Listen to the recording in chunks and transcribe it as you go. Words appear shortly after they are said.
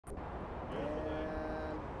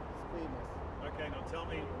Okay, now tell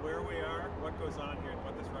me where we are, what goes on here, and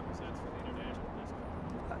what this represents for the International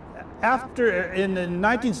District. In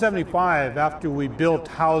 1975, after we built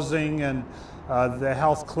housing and the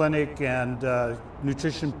health clinic and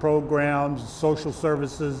nutrition programs, social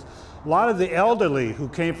services, a lot of the elderly who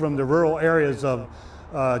came from the rural areas of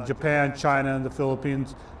Japan, China, and the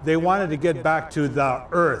Philippines, they wanted to get back to the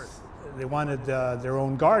earth. They wanted their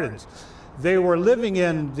own gardens. They were living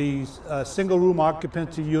in these single-room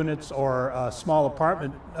occupancy units or small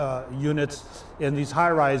apartment units in these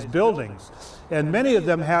high-rise buildings. And many of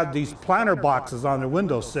them had these planter boxes on their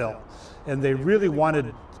windowsill. And they really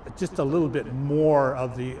wanted just a little bit more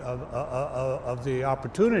of the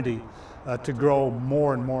opportunity to grow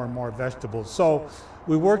more and more and more vegetables. So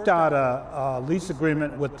we worked out a lease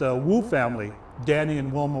agreement with the Wu family, Danny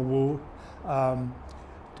and Wilma Wu.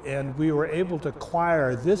 And we were able to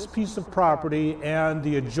acquire this piece of property and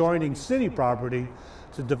the adjoining city property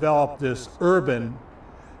to develop this urban,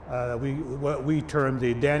 what we term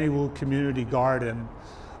the Danny Wu Community Garden,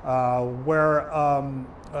 where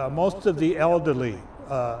most of the elderly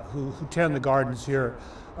who tend the gardens here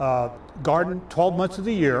garden 12 months of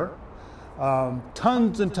the year.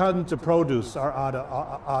 Tons and tons of produce are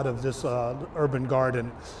out of this urban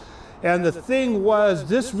garden. And the thing was,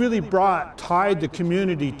 this really tied the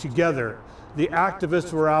community together. The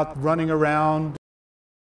activists were out running around,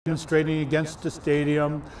 demonstrating against the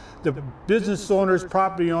stadium. The business owners,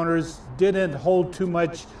 property owners didn't hold too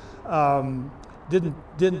much, didn't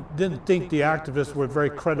think the activists were very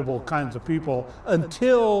credible kinds of people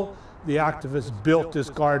until the activists built this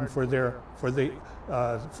garden for the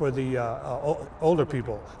older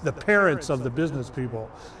people, the parents of the business people.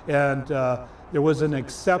 And there was an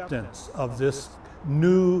acceptance of this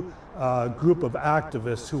new group of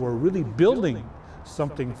activists who were really building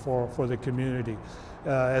something for the community.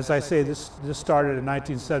 As I say, this started in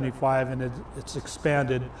 1975 and it's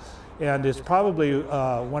expanded, and it's probably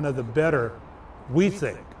one of the better, we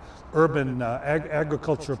think, urban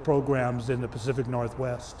agriculture programs in the Pacific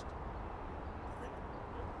Northwest.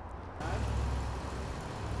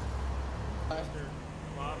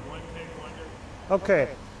 Bob, one take wonder. Okay.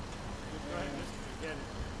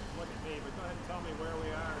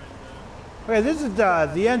 Okay, this is the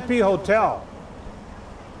NP Hotel.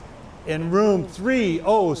 In room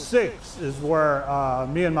 306 is where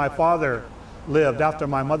me and my father lived after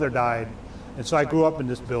my mother died. And so I grew up in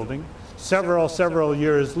this building. Several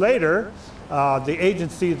years later, the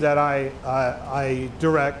agency that I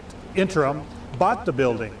direct, Interim, bought the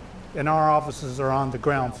building. And our offices are on the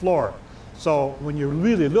ground floor. So when you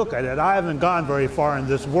really look at it, I haven't gone very far in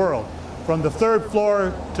this world, from the third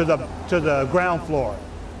floor to the ground floor.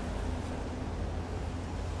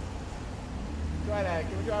 Try that.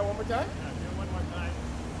 Can we try it one more time? Yeah, do it one more time.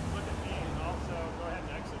 Look at me and also go ahead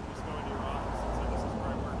and exit. Just go into your office and say this is where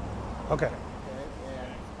I work. Okay.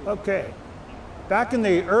 Okay. Back in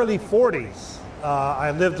the early 40s,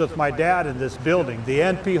 I lived with my dad in this building, the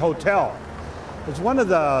NP Hotel. It's one of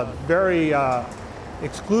the very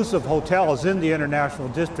exclusive hotels in the International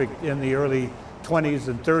District in the early 20s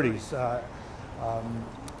and 30s.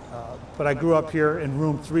 But I grew up here in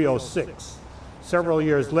room 306. Several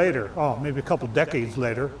years later, maybe a couple decades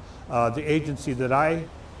later, the agency that I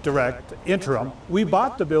direct, Interim, we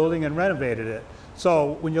bought the building and renovated it.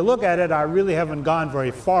 So when you look at it, I really haven't gone very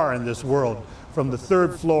far in this world, from the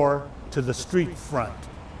third floor to the street front.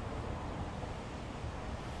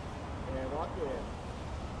 And walk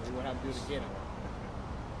in. We will have to do it again.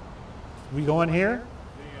 We go in here?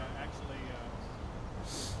 Actually,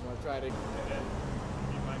 I'm going to try to.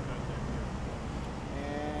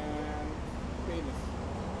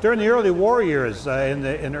 During the early war years, in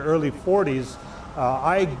the early 40s,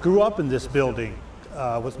 I grew up in this building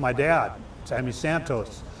with my dad, Bob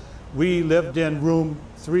Santos. We lived in room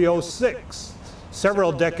 306.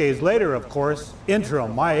 Several decades later, of course,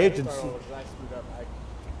 Interim, my agency. I screwed up. I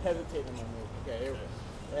hesitated on my move. Okay, here we go.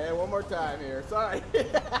 And one more time here. Sorry.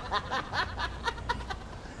 That's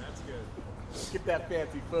good. Get that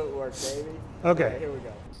fancy footwork, baby. Okay. Here we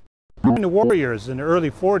go. During the war years in the early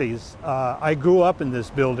 40s, I grew up in this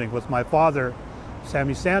building with my father,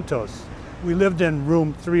 Bob Santos. We lived in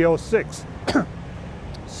room 306.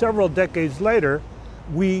 Several decades later,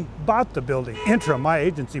 we bought the building. Interim, my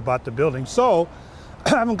agency, bought the building. So I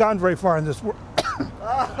haven't gone very far in this world.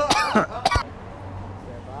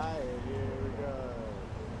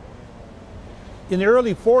 In the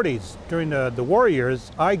early 40s, during the war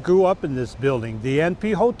years, I grew up in this building, the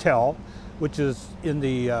NP Hotel, which is in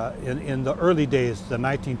the early days, the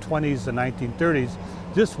 1920s and 1930s.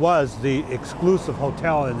 This was the exclusive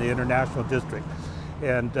hotel in the International District.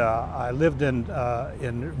 and I lived in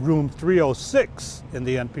room 306 in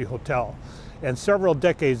the NP Hotel. And several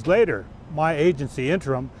decades later, my agency,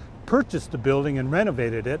 Interim, purchased the building and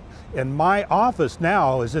renovated it, and my office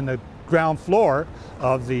now is in the ground floor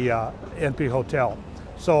of the NP Hotel.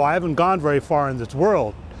 So I haven't gone very far in this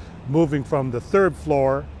world, moving from the 3rd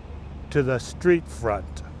floor to the street front.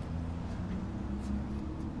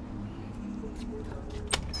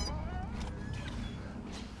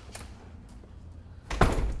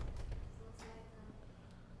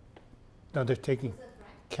 No, they're taking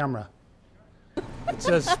camera. It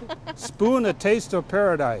says, spoon a taste of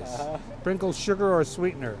paradise. Sprinkle sugar or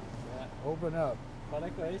sweetener. Open up.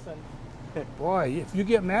 Boy, if you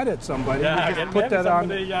get mad at somebody, you just put that on.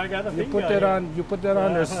 You put that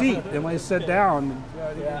on their seat, and when they sit down.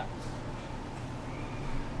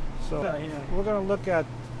 So we're going to look at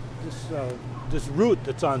this route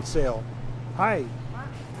that's on sale. Hi.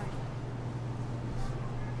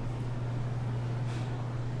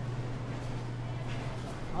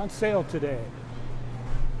 On sale today.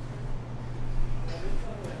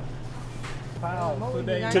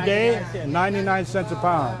 Today, 99 cents a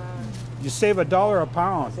pound. You save $1 a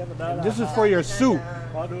pound. And this is for your soup.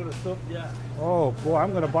 Oh boy,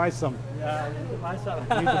 I'm going to buy some. Yeah, you need to buy some.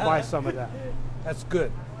 I need to buy some of that. That's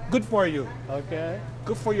good. Good for you. Okay.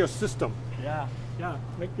 Good for your system. Yeah, yeah.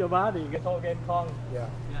 Make your body get all get strong. Yeah.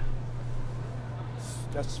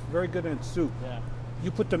 That's very good in soup. Yeah.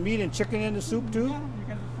 You put the meat and chicken in the soup too? Yeah, you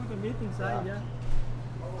can put the meat inside. Yeah.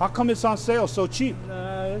 How come it's on sale so cheap?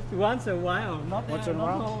 Once in a while, not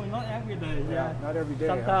every day. Yeah, not every day.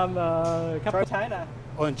 Sometimes come from China.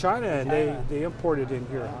 Oh, in China, and they import it in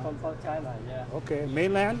here. From China, yeah. Okay,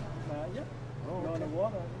 mainland? Yeah. Oh, Go on the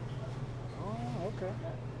water. Oh, okay.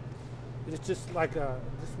 Yeah. It's just like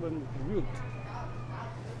this one root.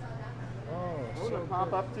 Oh, I'm gonna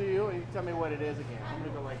pop up to you and you tell me what it is again. I'm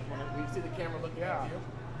gonna go like when you see the camera looking at you.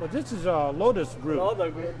 Well, this is a lotus root.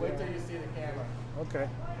 Wait till you see the camera. Okay.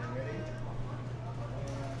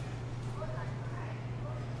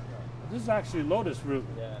 This is actually lotus root.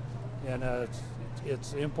 Yeah. And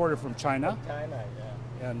it's imported from China. China,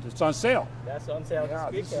 yeah. And it's on sale. That's on sale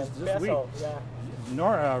this week. This week.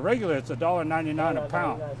 Yeah. Regular, it's $1.99 a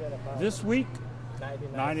pound. This week,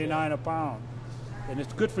 99 a pound. And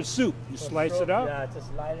it's good for soup. You slice it up. Yeah,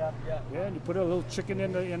 just slice up. Yeah. Yeah, and you put a little chicken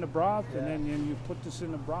in the broth, and then you put this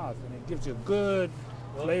in the broth, and it gives you a good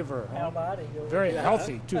flavor. Very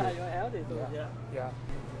healthy too. Yeah, you're healthy too. Yeah.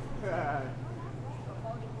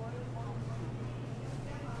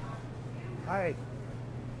 Hi.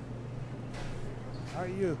 How are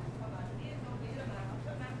you?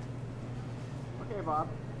 Okay, Bob.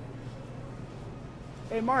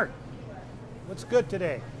 Hey, Mark. What's good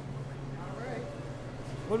today?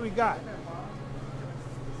 What do we got?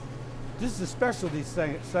 This is the specialty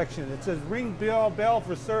section. It says ring bell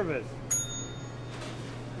for service.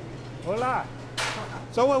 Hola.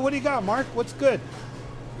 So what do you got, Mark? What's good?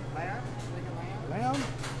 Lamb. Lamb?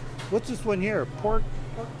 What's this one here? Pork?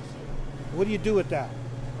 What do you do with that?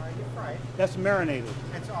 You fry it. That's marinated.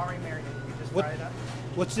 It's already marinated. You just fry it up.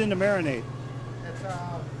 What's in the marinade? It's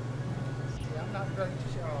I'm not going to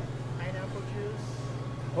show pineapple juice.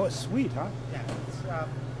 Oh, it's sweet, huh? Yeah, it's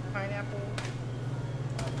pineapple.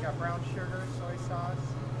 You got brown sugar, soy sauce,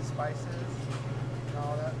 spices, and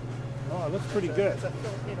all that. Oh, it looks pretty good. It's a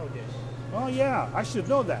Filipino dish. Oh yeah, I should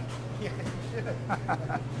know that. Yeah, you should.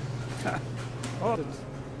 Oh, it's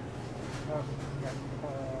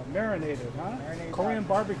marinated, huh? Marinated Korean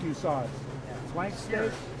barbecue sauce. Yeah. Flank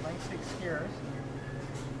steak. Flank steak skewers.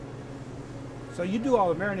 So you do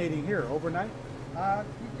all the marinating here overnight? You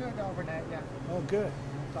do it overnight, yeah. Oh, good.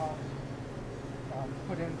 It's all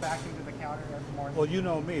put in back into the counter every morning. Well, you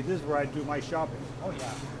know me. This is where I do my shopping. Oh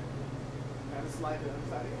yeah. And slide it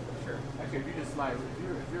inside again. Sure. Actually, if you just slide,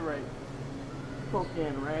 if you're right, poke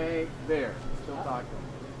in right there. Still talking.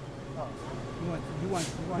 Oh. You want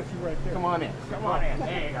you right there. Come on in. Come on in.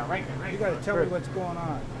 There you go. Right there. Right You got to tell me what's going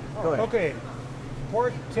on. Go ahead. Okay.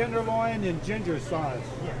 Pork tenderloin and ginger sauce.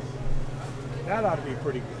 Yes. That ought to be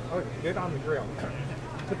pretty good. Oh, get it on the grill.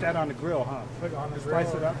 Put that on the grill, huh? Put it on the grill.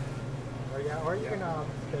 Spice it up. Or you can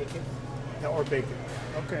bake it. Yeah, or bake it.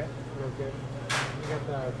 Okay. Real good. You got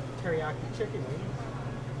the teriyaki chicken wings,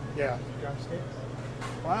 Yeah. drumsticks.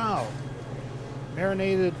 Wow.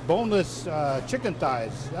 Marinated boneless chicken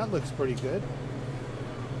thighs. That looks pretty good.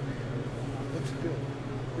 Looks good.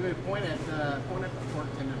 Do we point at the pork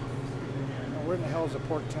tender? Now, where in the hell is the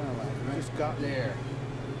pork tenderloin? You just got There.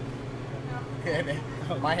 Okay.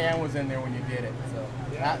 My hand was in there when you did it. So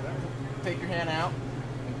Yeah. take your hand out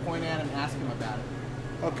and point at him and ask him about it.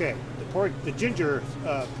 Okay, the ginger,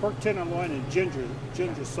 pork tenderloin and ginger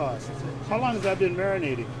sauce. How long has that been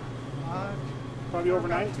marinating? Probably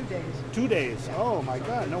overnight? About 2 days. 2 days. Oh my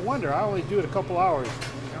God, no wonder. I only do it a couple hours.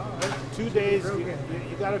 No, 2 days, real you good.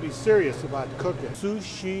 got to be serious about cooking.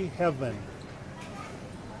 Sushi heaven.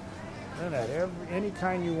 Look at that, any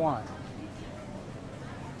kind you want.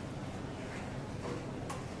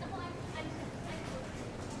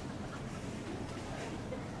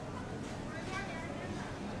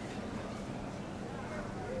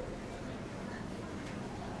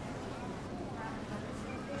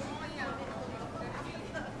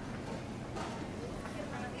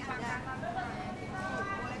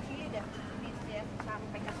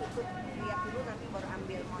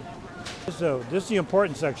 So this is the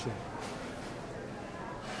important section.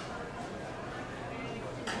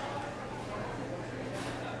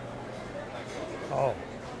 Oh,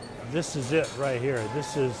 this is it right here.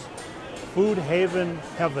 This is Food Haven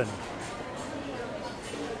Heaven.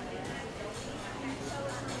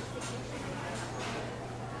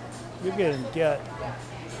 You can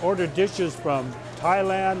order dishes from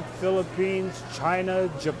Thailand, Philippines, China,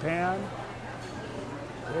 Japan.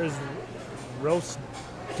 There's roast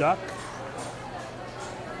duck,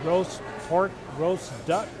 roast pork, roast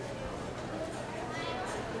duck.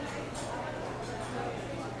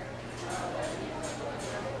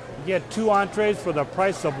 You get 2 entrees for the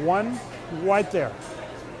price of 1 right there.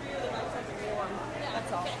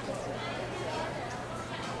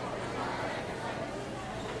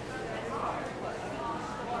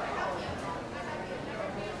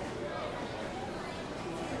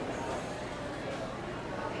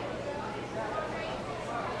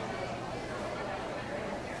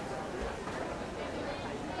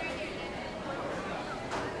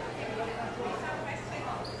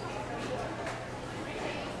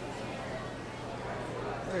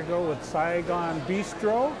 There you go with Saigon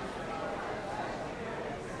Bistro.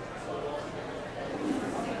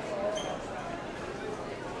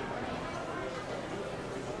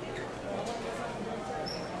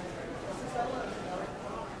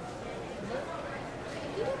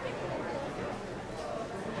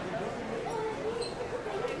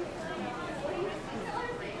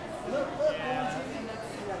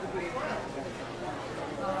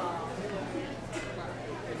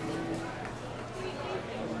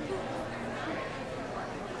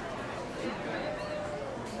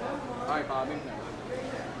 Hi, Bobby.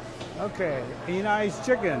 Okay, Inai's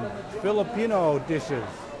chicken, Filipino dishes.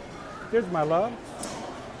 Here's my love.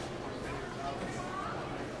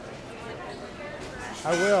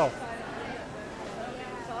 I will.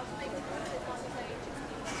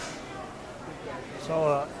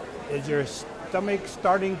 So, is your stomach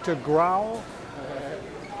starting to growl?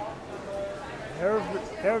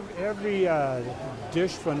 Every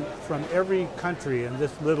dish from every country in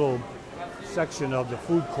this little section of the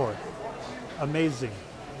food court. Amazing.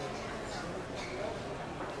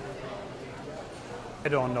 I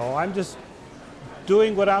don't know. I'm just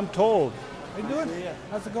doing what I'm told. How you doing?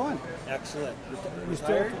 How's it going? Excellent. You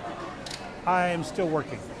still? I'm still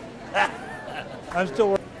working. I'm still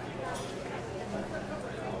working.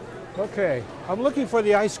 Okay, I'm looking for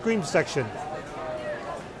the ice cream section.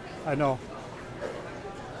 I know.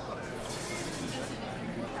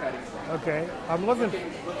 Okay, I'm looking. Looking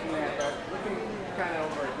kind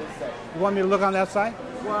of over at this section. You want me to look on that side?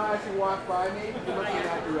 Well, as you walk by me, you're looking in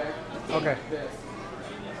that direction. Okay. This.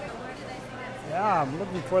 Yeah, I'm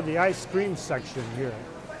looking for the ice cream section here.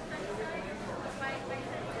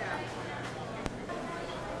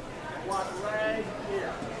 Walk right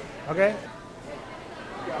here. Okay.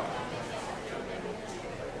 Go.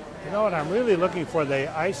 You know what? I'm really looking for the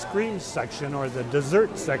ice cream section or the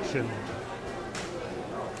dessert section.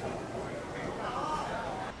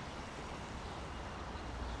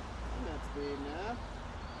 That's big enough.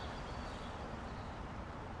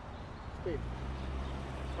 Big.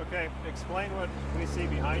 Okay, explain what we see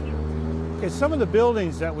behind you. Okay, some of the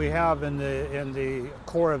buildings that we have in the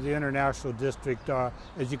core of the International District are,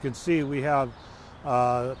 as you can see, we have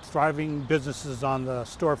thriving businesses on the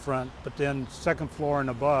storefront, but then second floor and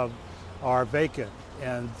above are vacant.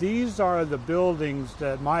 And these are the buildings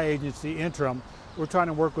that my agency, Interim, we're trying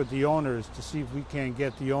to work with the owners to see if we can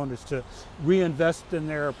get the owners to reinvest in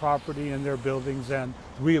their property and their buildings and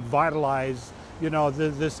revitalize, you know,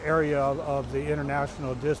 this area of the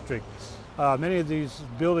International District. Many of these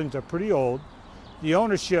buildings are pretty old. The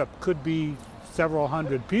ownership could be several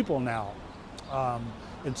hundred people now.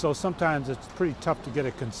 And so sometimes it's pretty tough to get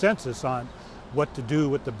a consensus on what to do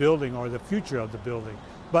with the building or the future of the building.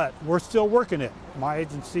 But we're still working it. My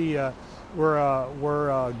agency,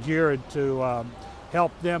 we're geared to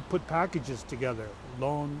help them put packages together.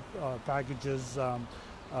 loan packages,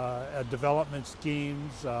 development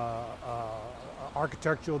schemes,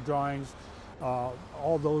 architectural drawings,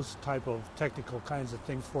 all those type of technical kinds of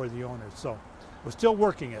things for the owners. So we're still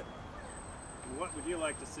working it. What would you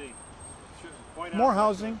like to see? Point out More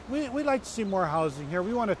housing. We'd like to see more housing here.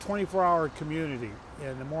 We want a 24-hour community,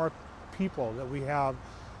 and the more people that we have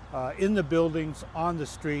in the buildings, on the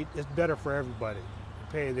street, it's better for everybody.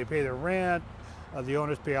 They pay their rent, the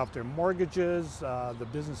owners pay off their mortgages, the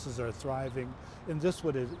businesses are thriving, and that's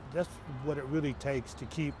what it really takes to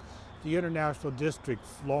keep the International District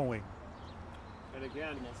flowing. And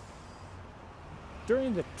again,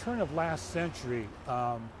 During the turn of last century,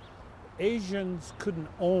 Asians couldn't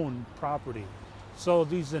own property. So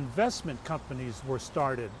these investment companies were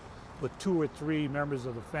started with 2 or 3 members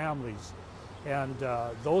of the families. And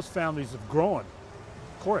those families have grown,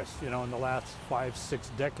 of course, in the last 5,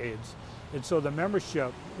 6 decades. And so the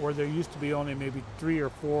membership, where there used to be only maybe 3 or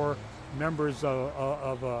 4 members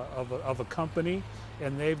of a company,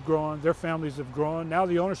 and they've grown, their families have grown. Now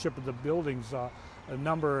the ownership of the buildings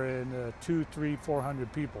number in 200, 300,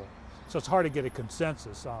 400 people. So it's hard to get a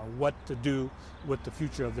consensus on what to do with the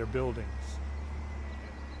future of their buildings.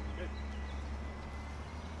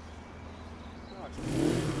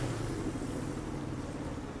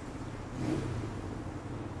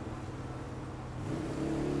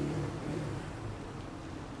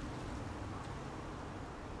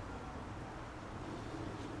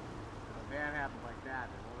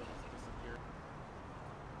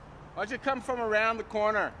 Why don't you come from around the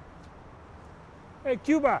corner? Hey,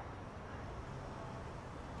 Cuba!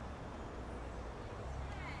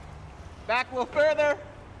 Back a little further.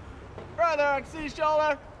 Further, I can see your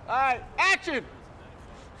shoulder. All right, action!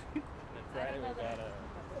 Friday we got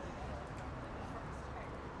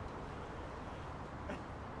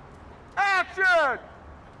Action!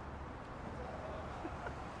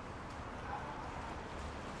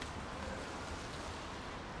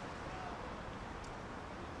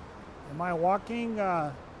 Am I walking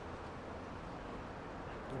the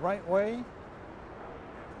right way?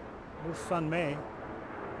 Here's Sun May.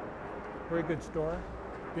 Very good store.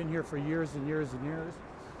 Been here for years and years and years.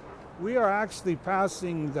 We are actually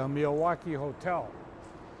passing the Milwaukee Hotel.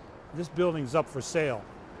 This building's up for sale.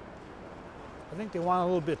 I think they want a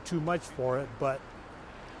little bit too much for it, but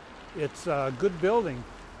it's a good building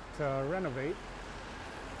to renovate.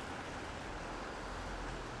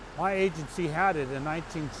 My agency had it in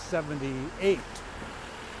 1978.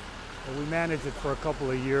 We managed it for a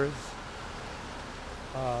couple of years,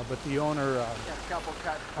 but the owner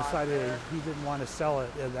decided he didn't want to sell it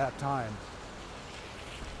at that time.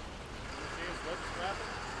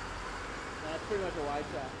 That's pretty much a wide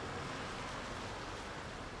shot.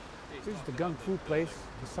 Here's the Gung Fu place.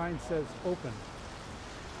 The sign says open.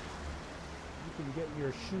 You can get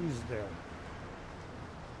your shoes there.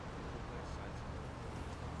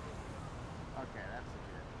 Okay, that's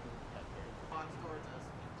good.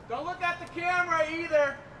 Don't look at the camera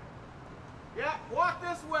either. Yeah, walk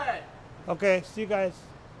this way. Okay, see you guys.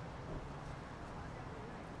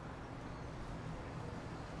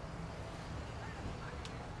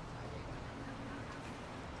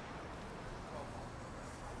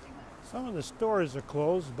 Some of the stores are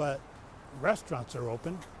closed, but restaurants are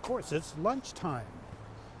open. Of course, it's lunchtime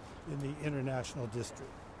in the International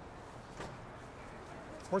District.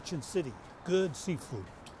 Fortune City, good seafood.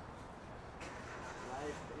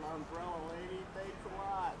 Nice umbrella lady, thanks a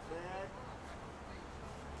lot, man.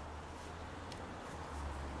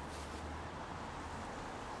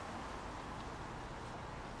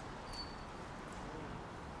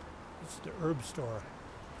 It's the herb store.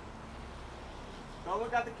 Don't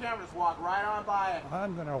look at the camera, just walk right on by it.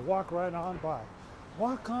 I'm gonna walk right on by.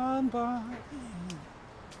 Walk on by.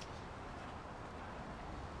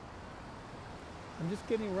 I'm just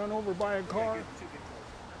getting run over by a car. This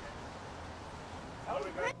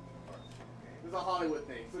is a Hollywood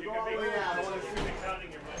thing. So go all the way out. I want to see.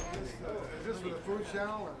 counting your money. Is this for the food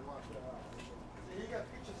channel or what? You got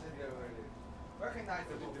pictures in there already.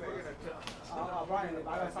 Recognizable.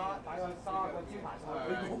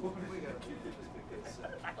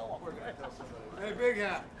 Hey, Big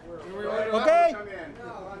Hat. Can we write it up? Okay. Come in. No,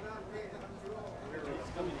 I'm not paying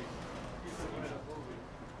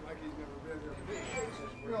like he's never been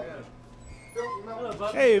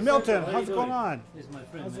there. Hey, Milton, how's it going on? This is my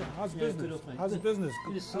friend. How's man. Yeah, business? good, fine. How's the business?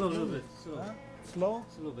 It's slow a little bit. Slow. Huh? Slow?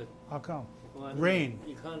 It's a little bit. How come? Well, I don't know. Rain.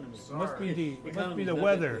 Economy. Must be the Economy, not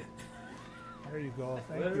weather. that There you go.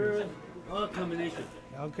 Thank Weather, you. all combination.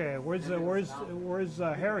 Okay, where's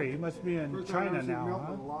Harry? He must be in China now,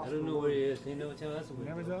 huh? I don't know where he is. You know, tell us.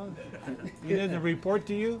 Never know. He didn't report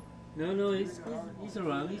to you? No, he's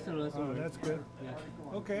around. He's around. Oh, that's good. Yeah.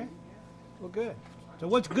 Okay. Well, good. So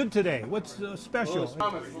what's good today? What's special?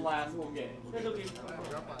 Thomas is the last we'll get.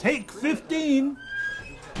 Take 15.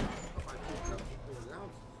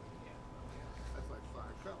 That's like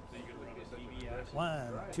 5 cups. 1,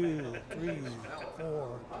 2, 3,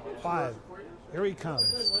 4, 5. Here he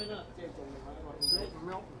comes.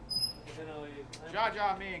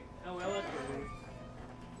 Jaja Ming.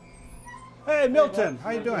 Hey, Milton. How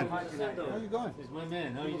you doing? How you going? It's my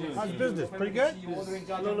man. How you doing? How's business? Pretty good?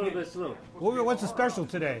 A little bit slow. What's the special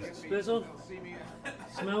today? Special?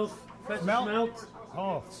 Smell? Fresh Smell? smelt?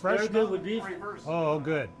 Oh, fresh Very good milk? with beef. Oh,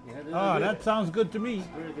 good. Yeah, they're Oh, good. that sounds good to me.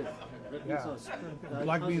 Very good. Black bean Yeah. sauce.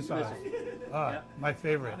 Black bean how's the sauce. special? Ah, Yeah. my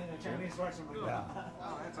favorite. Yeah.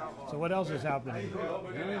 So what else is happening?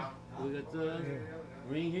 Yeah. We got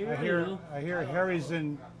ring here. I hear Harry's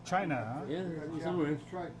in China, huh? Yeah, he's somewhere.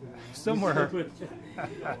 Somewhere.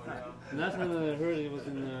 Last time I heard it was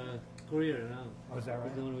in Korea now. Was that right?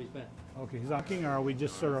 He's on his way back. Okay, he's talking, or are we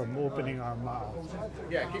just sort of opening our mouths?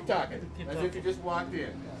 Yeah, keep talking. As if you just walked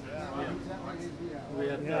in. We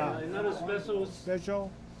have Yeah. another special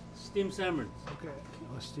Special? steamed salmon. Okay.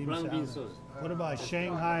 Oh, steamed Brown bean salmon. sauce. What about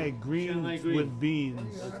Shanghai greens Shanghai green. with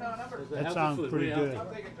beans? That's a That healthy sounds food, pretty very good.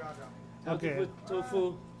 healthy. Healthy Okay. food,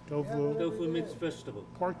 tofu, Tofu, tofu mixed vegetable.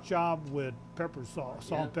 pork chop with pepper salt,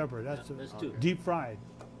 Yeah. pepper. That's, That's two. deep fried.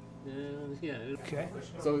 Yeah. Okay.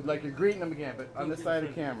 So like you're greeting them again, but on this side of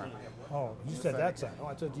the camera. Oh, you said that side. Oh,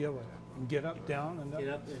 I thought you have a get up, down, and Get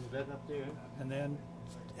up, up and back up there.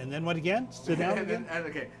 and then what again? Sit down And then, again.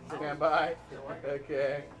 okay, stand by.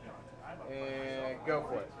 Okay. And go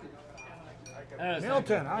for it.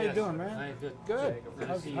 Milton, how you Yes. doing, man? Hi, good. Good. Nice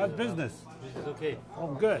to see you. How's business? Business okay. Oh,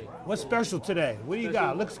 good. What's special today? What do you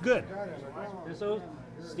got? Looks good. So,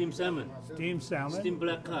 steamed salmon, Steamed salmon. steamed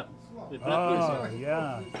black carp with black bean Oh, sauce,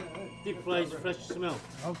 yeah. deep fried fresh smell,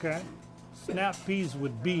 Okay. Snap peas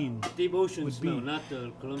with beans. deep ocean With smell, beef. not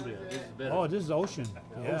the Columbia. This is better. Oh, this is ocean.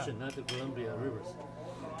 Yeah. Ocean, not the Columbia rivers.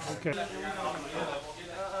 Okay.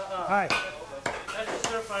 Hi. That's the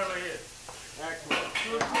stir fry right here. Excellent.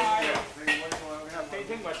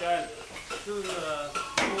 Two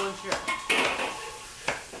one chef.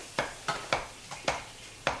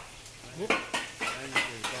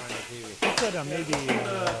 You said maybe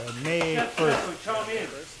May 1st. Chow mein.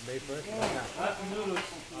 May 1st. Noodles.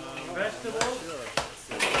 Vegetables.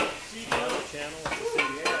 Seafood. Channel.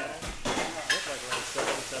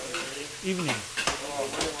 Evening.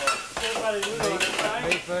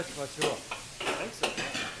 May 1st for sure.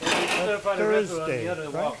 Thursday,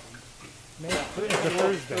 right? May 1st is a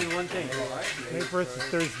Thursday. One thing. May 1st is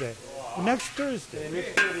Thursday. Next Thursday.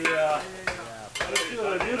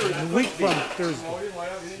 A week from Thursday.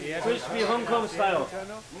 Crispy Hong Kong style.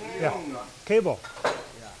 Yeah. Cable.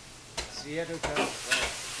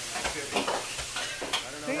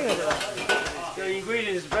 The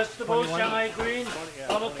ingredients: vegetables, Shanghai green,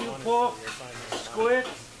 barbecue pork, squid,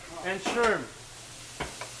 and shrimp.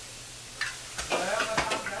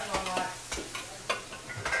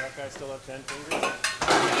 That guy still have 10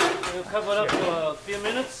 fingers? We'll cover it up for a few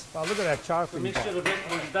minutes. Oh, look at that chocolate. Make sure the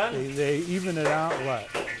vegetables is done. They even it out, what,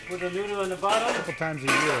 a Put the noodle on the bottom, couple times a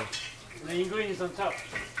year. and the ingredients on top.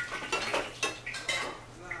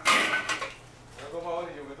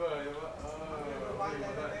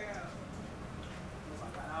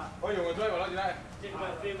 Take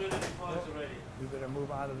about 3 minutes before it's ready. We better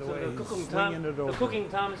move out of the So way. the He's cooking swinging time, it the over. cooking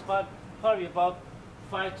time is probably about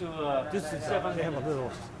 5 to This is, 7 they have a minutes.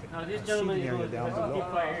 little Now this gentleman is seating going area to down below.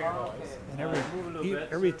 deep fry here. And Move a little bit.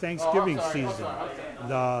 every Thanksgiving season,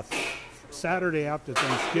 the Saturday after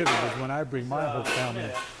Thanksgiving is when I bring my whole family,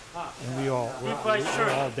 and we're Deep fried all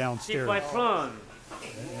shrimp, deep downstairs fried prawn,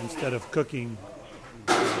 instead of cooking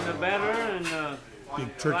in the batter and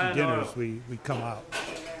big turkey Fry and dinners. oil. We come out.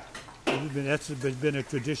 That's been a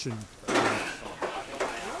tradition.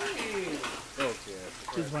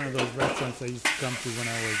 This is one of those restaurants I used to come to when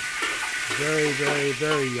I was very, very,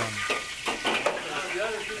 very young.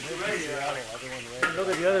 look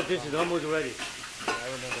at the other dish is almost ready. I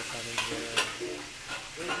remember coming here.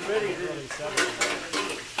 It's ready.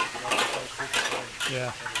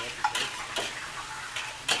 Yeah.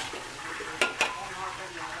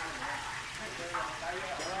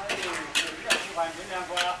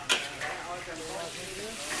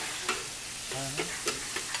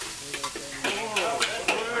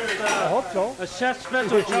 I hope so. A chef's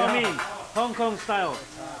special chow mein, Hong Kong style.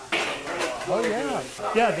 Oh yeah.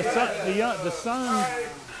 Yeah, the Sons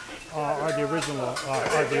are the original,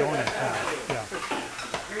 are the owners now. Yeah.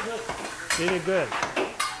 They did good.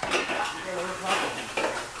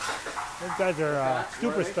 You guys are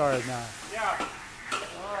superstars now. Yeah.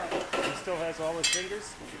 He still has all his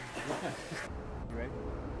fingers. You ready?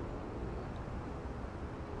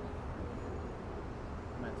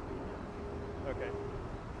 Okay.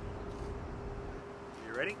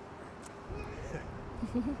 You ready?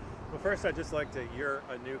 Well, first I'd just like to, you're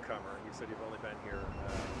a newcomer. You said you've only been here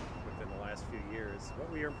within the last few years. What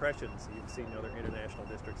were your impressions? You've seen other international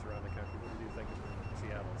districts around the country. What did you think of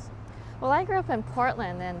Seattle's? Well, I grew up in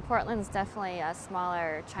Portland, and Portland's definitely a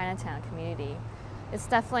smaller Chinatown community. It's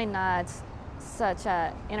definitely not such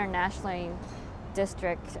a internationally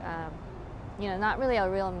district, you know, not really a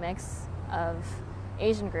real mix of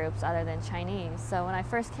Asian groups other than Chinese. So when I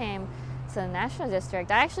first came to the National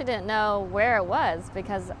District, I actually didn't know where it was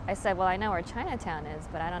because I said, well, I know where Chinatown is,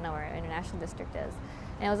 but I don't know where International District is.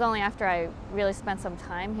 And it was only after I really spent some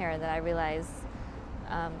time here that I realized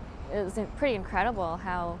it was pretty incredible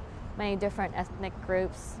how many different ethnic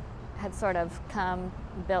groups had sort of come,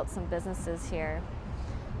 built some businesses here.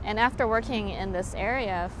 And after working in this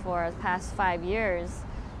area for the past 5 years,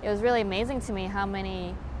 it was really amazing to me how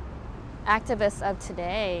many activists of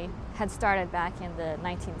today had started back in the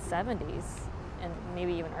 1970s and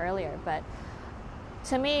maybe even earlier. But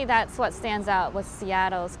to me, that's what stands out with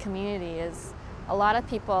Seattle's community is a lot of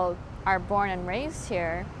people are born and raised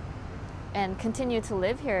here and continue to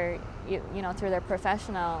live here, you know, through their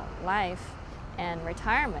professional life and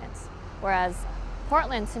retirement. Whereas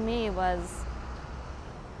Portland to me was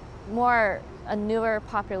more a newer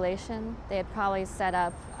population. They had probably set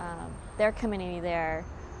up their community there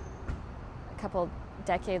a couple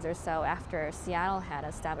decades or so after Seattle had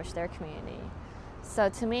established their community. So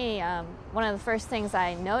to me, one of the first things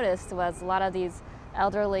I noticed was a lot of these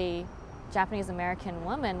elderly Japanese American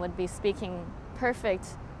women would be speaking perfect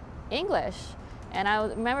English. And I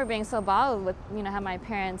remember being so bothered with, you know, how my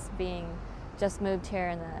parents being just moved here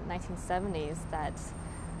in the 1970s that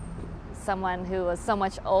someone who was so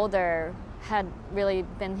much older had really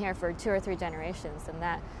been here for 2 or 3 generations, and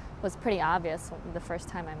that was pretty obvious the first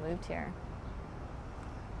time I moved here.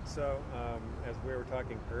 So, as we were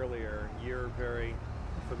talking earlier, you're very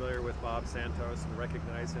familiar with Bob Santos and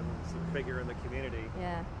recognize him as a figure in the community.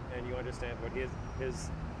 Yeah. And you understand what his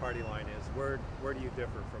party line is. Where do you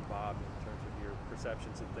differ from Bob in terms of your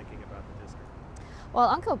perceptions and thinking about the district? Well,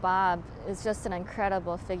 Uncle Bob is just an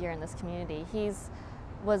incredible figure in this community.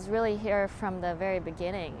 Was really here from the very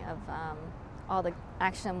beginning of all the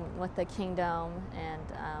action with the Kingdom and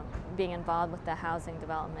being involved with the housing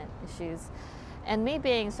development issues. And me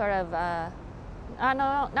being sort of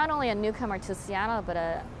not only a newcomer to Seattle, but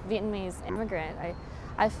a Vietnamese immigrant,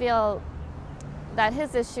 I feel that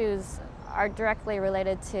his issues are directly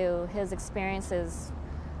related to his experiences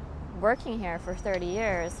working here for 30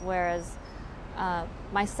 years, whereas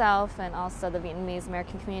myself and also the Vietnamese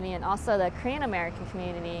American community and also the Korean American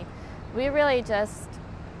community, we really just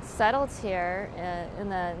settled here in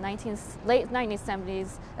the late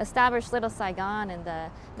 1970s, established Little Saigon in the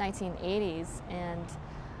 1980s, and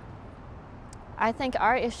I think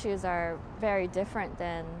our issues are very different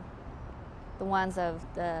than the ones of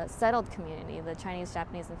the settled community, the Chinese,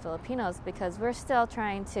 Japanese, and Filipinos, because we're still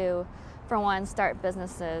trying to, for one, start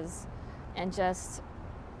businesses and just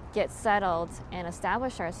get settled and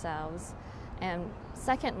establish ourselves. And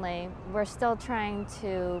secondly, we're still trying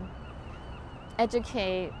to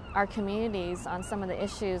educate our communities on some of the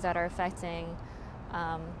issues that are affecting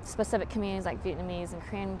specific communities like Vietnamese and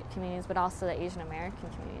Korean communities, but also the Asian American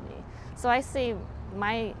community. So I see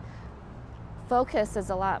my focus is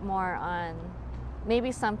a lot more on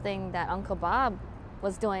maybe something that Uncle Bob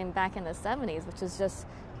was doing back in the 70s, which is just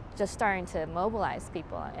starting to mobilize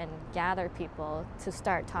people and gather people to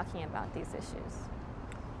start talking about these issues.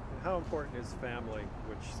 And how important is family,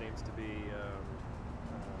 which seems to be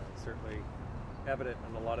certainly evident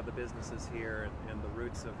in a lot of the businesses here, and the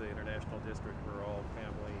roots of the International District were all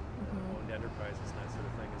family-owned enterprises and that sort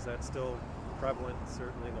of thing. Is that still prevalent,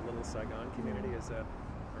 certainly in the Little Saigon community? Is that,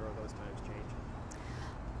 or are those times changing?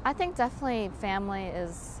 I think definitely family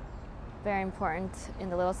is very important in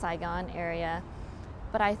the Little Saigon area.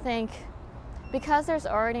 But I think because there's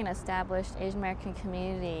already an established Asian American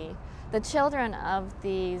community, the children of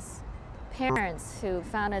these parents who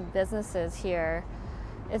founded businesses here,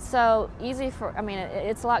 it's so easy for, I mean,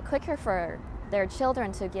 it's a lot quicker for their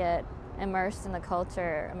children to get immersed in the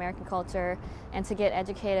culture, American culture, and to get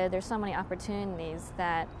educated. There's so many opportunities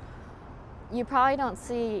that you probably don't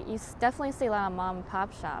see. You definitely see a lot of mom and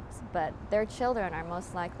pop shops, but their children are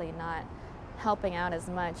most likely not helping out as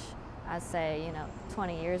much as, say,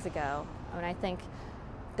 20 years ago. I mean, I think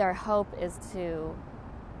their hope is to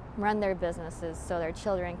run their businesses so their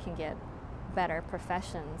children can get better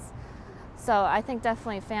professions. So I think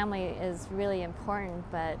definitely family is really important,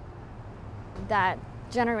 but that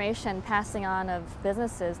generation passing on of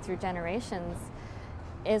businesses through generations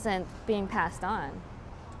isn't being passed on.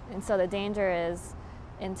 And so the danger is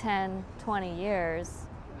in 10, 20 years,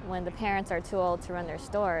 when the parents are too old to run their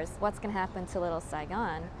stores, what's going to happen to Little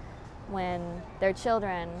Saigon when their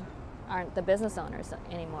children aren't the business owners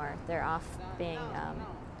anymore? They're off being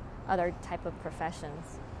other type of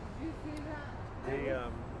professions.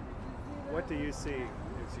 What do you see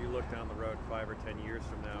as you look down the road 5 or 10 years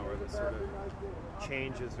from now, or the sort of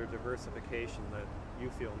changes or diversification that you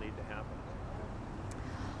feel need to happen?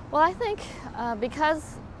 Well, I think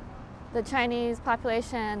because the Chinese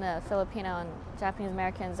population, the Filipino and Japanese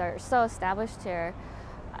Americans are so established here,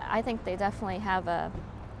 I think they definitely have a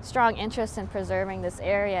strong interest in preserving this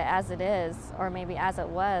area as it is, or maybe as it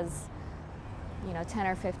was, 10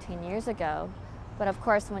 or 15 years ago. But of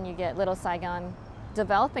course, when you get Little Saigon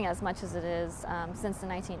developing as much as it is since the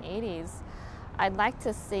 1980s, I'd like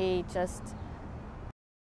to see just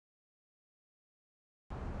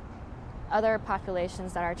other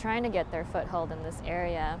populations that are trying to get their foothold in this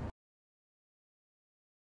area.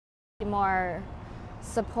 More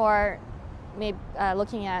support, maybe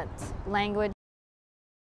looking at language,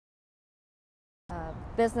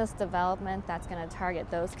 business development that's going to target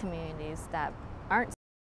those communities that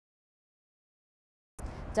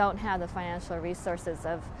don't have the financial resources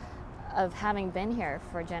of having been here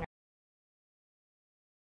for generations.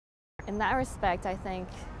 In that respect, I think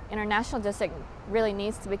International District really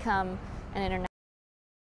needs to become an international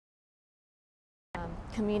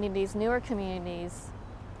communities, newer communities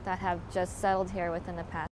that have just settled here within the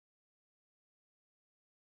past.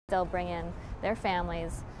 Still bring in their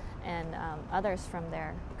families and others from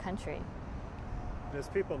their country. As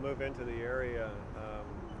people move into the area,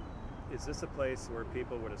 is this a place where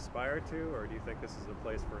people would aspire to, or do you think this is a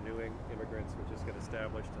place where new immigrants would just get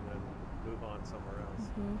established and then move on somewhere else?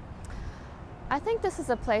 Mm-hmm. I think this is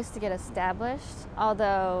a place to get established,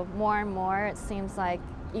 although more and more it seems like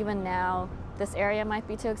even now this area might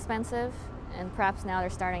be too expensive, and perhaps now they're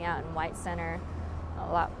starting out in White Center,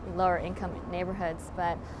 a lot lower income neighborhoods.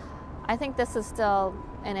 But I think this is still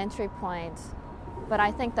an entry point. But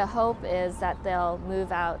I think the hope is that they'll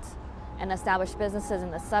move out and establish businesses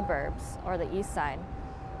in the suburbs or the east side.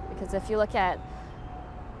 Because if you look at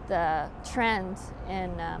the trend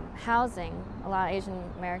in housing, a lot of Asian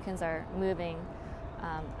Americans are moving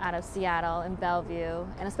out of Seattle and Bellevue,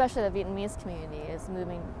 and especially the Vietnamese community is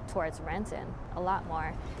moving towards Renton a lot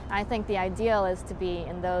more. I think the ideal is to be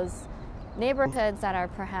in those neighborhoods that are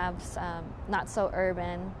perhaps not so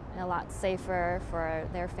urban and a lot safer for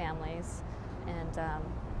their families, and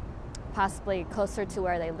possibly closer to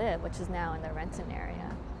where they live, which is now in the Renton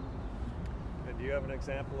area. And do you have an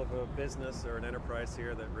example of a business or an enterprise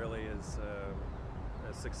here that really is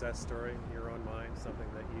a success story in your own mind, something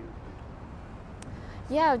that you...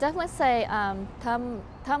 Yeah, I would definitely say Thum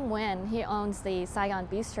Nguyen, he owns the Saigon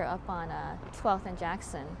Bistro up on 12th and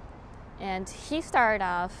Jackson. And he started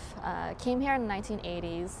off, came here in the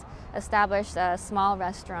 1980s, established a small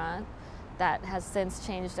restaurant that has since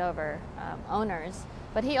changed over owners.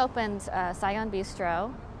 But he opened Saigon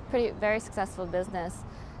Bistro, very successful business,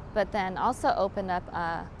 but then also opened up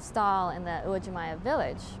a stall in the Uwajimaya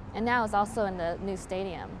village, and now is also in the new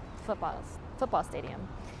stadium, football stadium.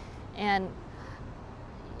 And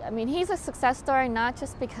I mean, he's a success story not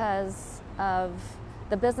just because of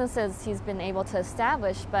the businesses he's been able to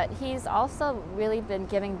establish, but he's also really been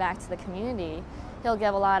giving back to the community. He'll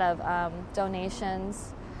give a lot of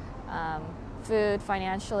donations, food,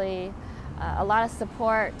 financially, a lot of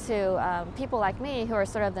support to people like me who are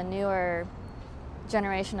sort of the newer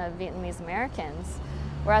generation of Vietnamese Americans.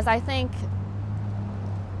 Whereas I think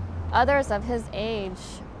others of his age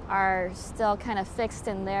are still kind of fixed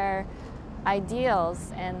in their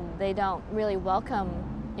ideals, and they don't really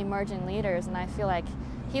welcome emerging leaders. And I feel like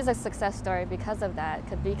he's a success story because of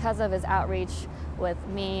that, because of his outreach with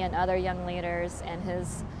me and other young leaders, and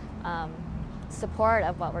his support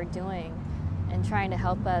of what we're doing and trying to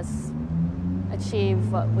help us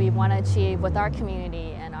achieve what we want to achieve with our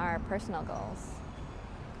community and our personal goals.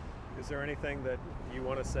 Is there anything that you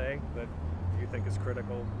want to say that you think is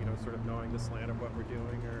critical, sort of knowing the slant of what we're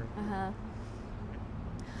doing? Or?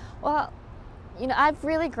 Well, I've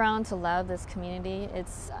really grown to love this community.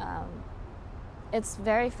 It's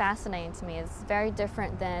very fascinating to me. It's very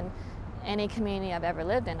different than any community I've ever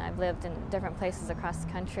lived in. I've lived in different places across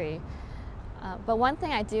the country. But one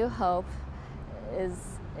thing I do hope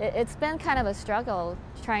is, it's been kind of a struggle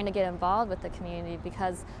trying to get involved with the community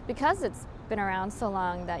because it's been around so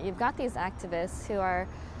long, that you've got these activists who are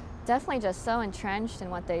definitely just so entrenched in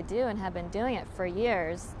what they do and have been doing it for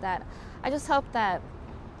years that I just hope that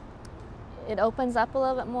it opens up a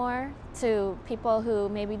little bit more to people who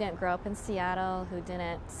maybe didn't grow up in Seattle, who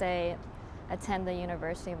didn't, say, attend the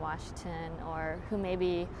University of Washington, or who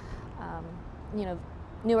maybe, you know,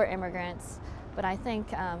 newer immigrants. But I think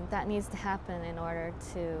that needs to happen in order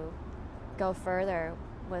to go further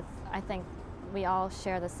with, I think we all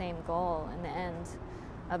share the same goal in the end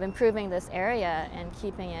of improving this area and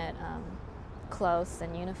keeping it close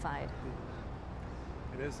and unified.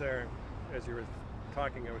 And is there, as you were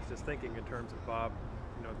talking, I was just thinking in terms of Bob,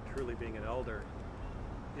 you know, truly being an elder,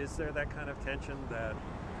 is there that kind of tension that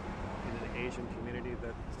in an Asian community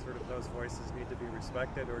that sort of those voices need to be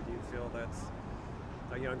respected, or do you feel that's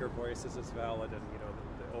a younger voice is as valid and, you know,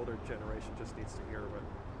 the older generation just needs to hear what?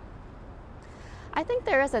 I think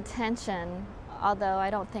there is a tension, although I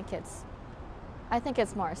think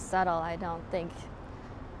it's more subtle. I don't think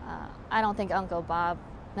Uncle Bob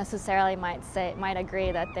necessarily might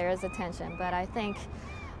agree that there is a tension, but I think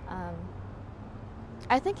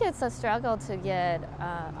it's a struggle to get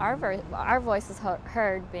our voices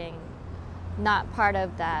heard, being not part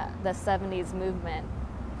of the 70s movement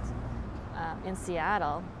in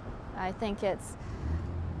Seattle. I think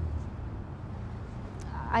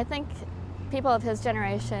people of his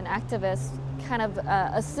generation, activists, kind of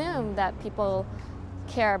assume that people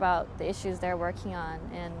care about the issues they're working on,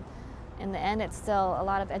 and in the end it's still a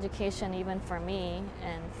lot of education, even for me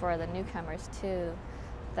and for the newcomers too,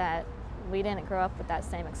 that we didn't grow up with that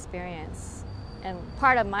same experience. And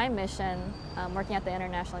part of my mission working at the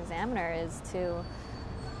International Examiner is to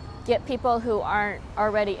get people who aren't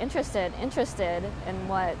already interested in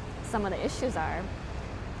what some of the issues are.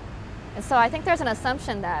 And so I think there's an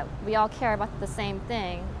assumption that we all care about the same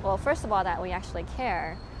thing. Well, first of all, that we actually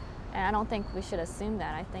care, and I don't think we should assume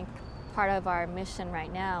that. I think part of our mission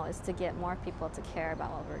right now is to get more people to care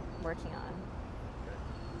about what we're working on.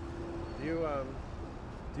 Okay.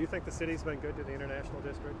 Do you think the city's been good to the International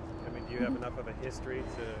District? I mean, do you have enough of a history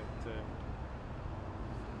to...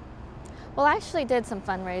 Well, I actually did some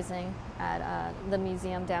fundraising at the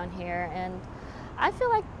museum down here, and I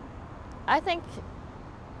think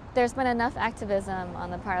there's been enough activism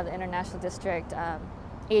on the part of the International District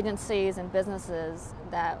agencies and businesses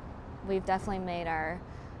that we've definitely made our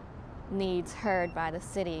needs heard by the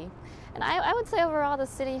city. And I would say overall the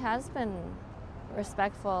city has been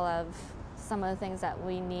respectful of some of the things that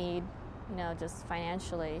we need, you know, just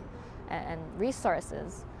financially and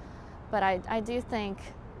resources. But I do think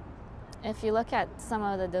if you look at some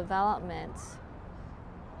of the development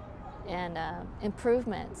and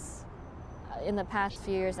improvements in the past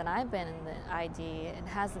few years that I've been in the ID,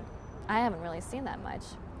 I haven't really seen that much.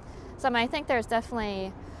 So I mean, I think there's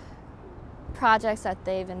definitely projects that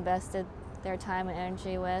they've invested their time and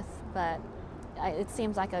energy with, but it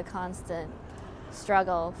seems like a constant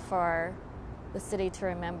struggle for the city to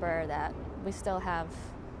remember that we still have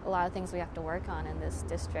a lot of things we have to work on in this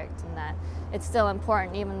district, and that it's still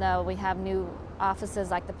important, even though we have new offices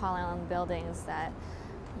like the Paul Allen buildings, that,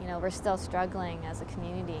 you know, we're still struggling as a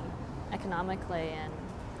community economically and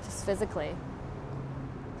just physically.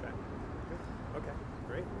 Okay, good. Okay,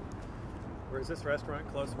 great. Where's this restaurant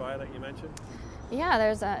close by that you mentioned? Yeah,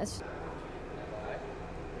 there's a...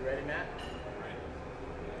 You ready, Matt?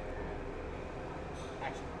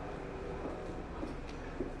 Action.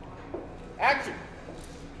 Action! Action!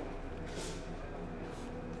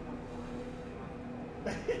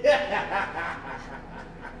 Yeah.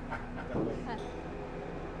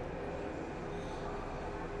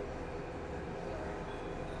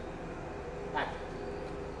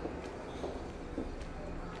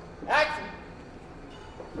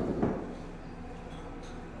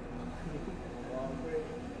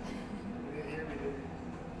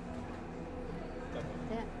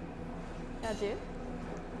 How'd you?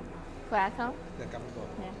 Back home?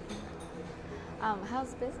 Yeah.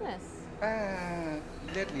 How's business?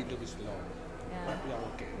 Lately, a little bit slow. Yeah. But we are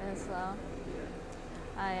okay. Been slow.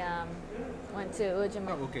 I went to Uwajimaya.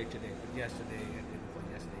 Not okay today, but yesterday and day before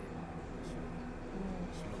yesterday was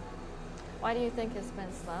slow. Why do you think it's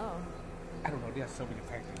been slow? I don't know. There are so many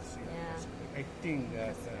factors. Yeah. I think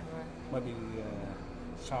that maybe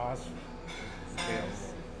SARS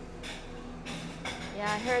fails.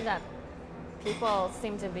 Yeah, I heard that people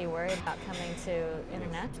seem to be worried about coming to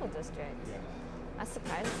International District. Yeah. That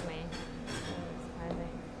surprises me.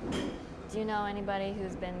 Surprising. Do you know anybody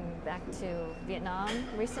who's been back to Vietnam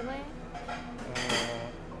recently?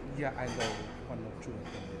 Yeah, I know one or two of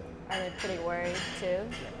them there. Are they pretty worried too? Yeah.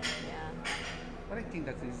 Yeah. But I think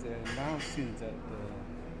that is now since that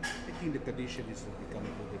I think the condition is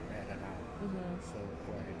becoming a little bit better now. So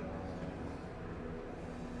quite,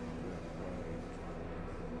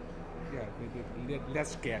 yeah, maybe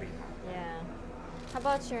less scary now. Yeah. How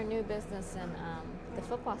about your new business in the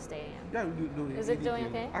football stadium? Yeah, Is it doing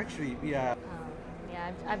okay? Actually, yeah.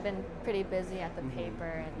 Yeah, I've been pretty busy at the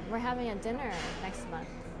paper, and we're having a dinner next month.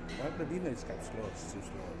 Well, the dinner is kind of slow. It's too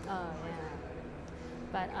slow. Oh, yeah.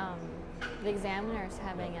 But the examiner's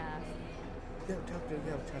having a... You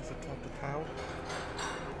have a chance to talk to Tao?